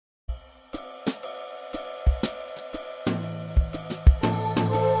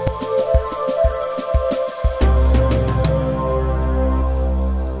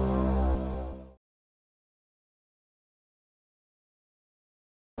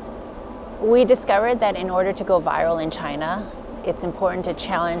We discovered that in order to go viral in China, it's important to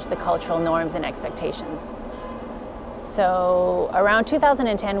challenge the cultural norms and expectations. So around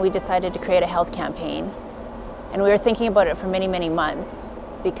 2010, we decided to create a health campaign, and we were thinking about it for many, many months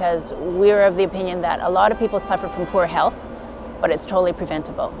because we were of the opinion that a lot of people suffer from poor health, but it's totally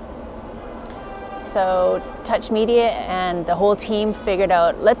preventable. So Touchmedia and the whole team figured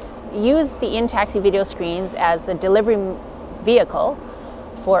out, let's use the in-taxi video screens as the delivery vehicle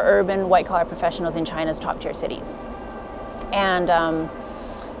for urban white-collar professionals in China's top-tier cities. And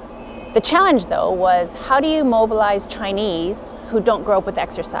the challenge, though, was how do you mobilize Chinese who don't grow up with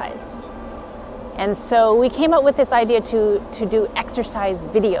exercise? And so we came up with this idea to do exercise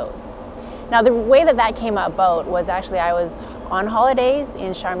videos. Now, the way that came about was actually I was on holidays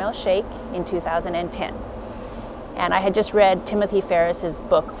in Sharm el-Sheikh in 2010. And I had just read Timothy Ferriss's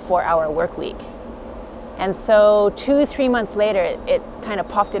book, 4-Hour Workweek. And so 2-3 months later, it kind of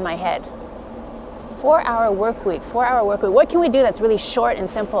popped in my head. 4-hour work week, 4-hour work week. What can we do that's really short and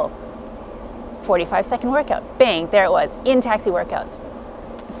simple? 45-second workout. Bang, there it was, in-taxi workouts.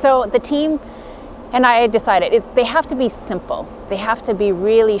 So the team and I decided they have to be simple. They have to be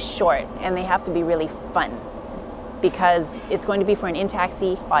really short, and they have to be really fun because it's going to be for an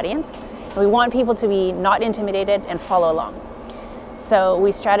in-taxi audience. And we want people to be not intimidated and follow along. So we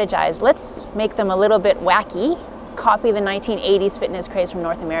strategized, let's make them a little bit wacky, copy the 1980s fitness craze from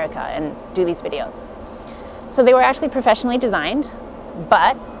North America and do these videos. So they were actually professionally designed,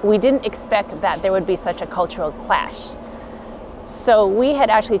 but we didn't expect that there would be such a cultural clash. So we had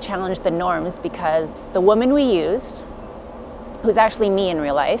actually challenged the norms because the woman we used, who's actually me in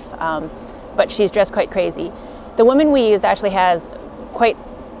real life, but she's dressed quite crazy, the woman we used actually has quite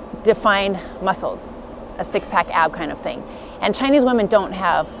defined muscles, a six-pack ab kind of thing. And Chinese women don't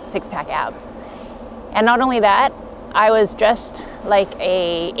have six-pack abs. And not only that, I was dressed like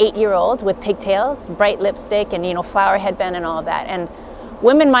a 8-year-old with pigtails, bright lipstick, and flower headband and all of that. And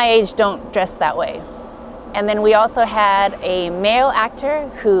women my age don't dress that way. And then we also had a male actor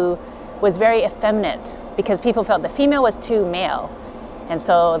who was very effeminate because people felt the female was too male, and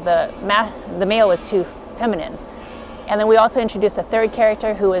so the male was too feminine. And then we also introduced a third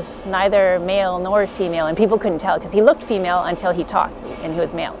character who was neither male nor female, and people couldn't tell because he looked female until he talked and he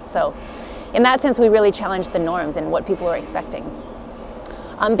was male. So in that sense, we really challenged the norms and what people were expecting.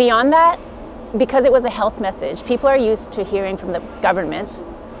 Beyond that, because it was a health message, people are used to hearing from the government,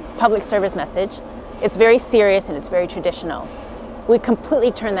 public service message. It's very serious and it's very traditional. We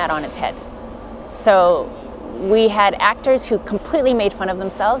completely turned that on its head. So we had actors who completely made fun of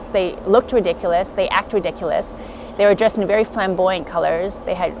themselves. They looked ridiculous, they act ridiculous. They were dressed in very flamboyant colors.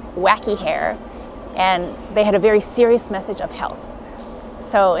 They had wacky hair, and they had a very serious message of health.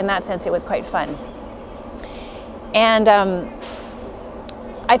 So in that sense, it was quite fun. And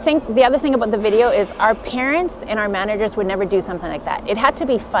I think the other thing about the video is our parents and our managers would never do something like that. It had to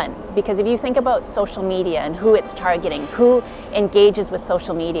be fun, because if you think about social media and who it's targeting, who engages with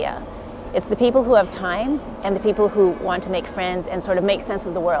social media, it's the people who have time and the people who want to make friends and sort of make sense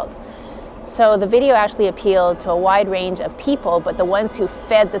of the world. So the video actually appealed to a wide range of people, but the ones who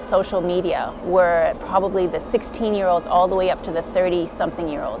fed the social media were probably the 16-year-olds all the way up to the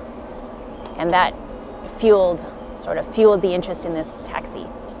 30-something-year-olds. And that sort of fueled the interest in this taxi.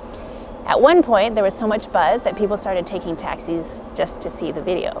 At one point, there was so much buzz that people started taking taxis just to see the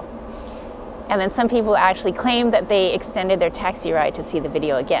video. And then some people actually claimed that they extended their taxi ride to see the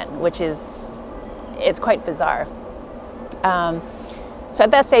video again, which it's quite bizarre. So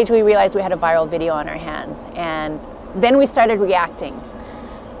at that stage, we realized we had a viral video on our hands, and then we started reacting.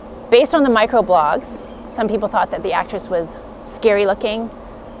 Based on the microblogs, some people thought that the actress was scary looking,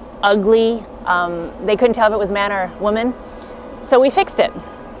 ugly. They couldn't tell if it was man or woman. So we fixed it.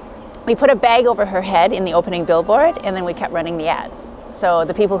 We put a bag over her head in the opening billboard, and then we kept running the ads. So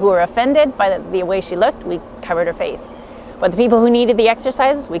the people who were offended by the way she looked, we covered her face. But the people who needed the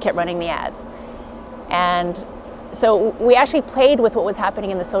exercises, we kept running the ads. And so we actually played with what was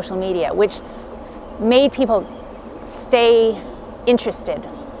happening in the social media, which made people stay interested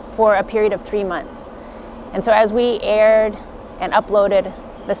for a period of 3 months. And so as we aired and uploaded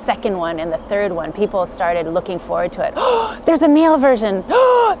the second one and the third one, people started looking forward to it. Oh, there's a male version.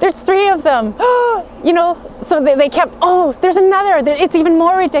 Oh, there's 3 of them. Oh, so they kept, oh, there's another. It's even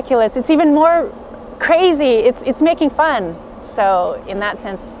more ridiculous. It's even more crazy. It's making fun. So in that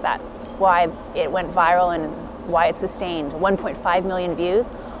sense, that's why it went viral and why it sustained 1.5 million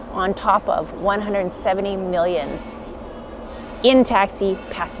views on top of 170 million in-taxi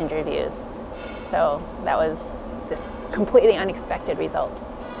passenger views. So that was this completely unexpected result.